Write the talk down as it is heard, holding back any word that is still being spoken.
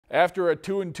After a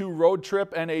 2-2 road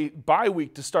trip and a bye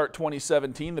week to start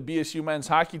 2017, the BSU men's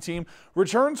hockey team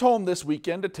returns home this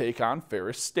weekend to take on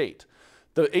Ferris State.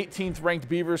 The 18th ranked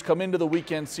Beavers come into the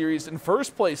weekend series in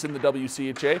first place in the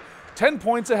WCHA, 10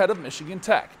 points ahead of Michigan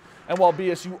Tech. And while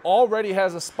BSU already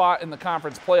has a spot in the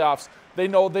conference playoffs, they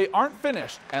know they aren't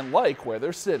finished and like where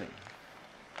they're sitting.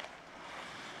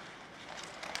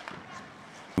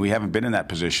 We haven't been in that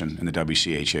position in the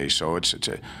WCHA, so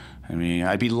I mean,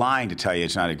 I'd be lying to tell you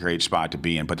it's not a great spot to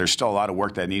be in, but there's still a lot of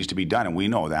work that needs to be done, and we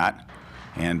know that.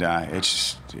 And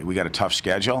we got a tough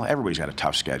schedule. Everybody's got a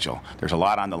tough schedule. There's a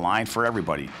lot on the line for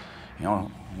everybody. You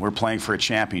know, we're playing for a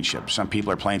championship. Some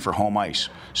people are playing for home ice.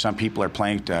 Some people are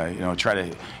playing to, try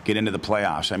to get into the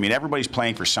playoffs. I mean, everybody's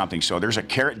playing for something. So there's a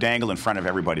carrot dangled in front of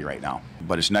everybody right now.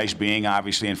 But it's nice being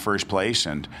obviously in first place,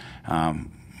 and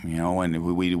and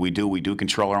we do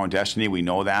control our own destiny. We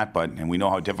know that, and we know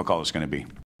how difficult it's going to be.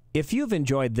 If you've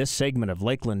enjoyed this segment of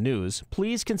Lakeland News,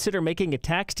 please consider making a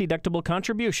tax-deductible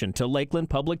contribution to Lakeland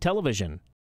Public Television.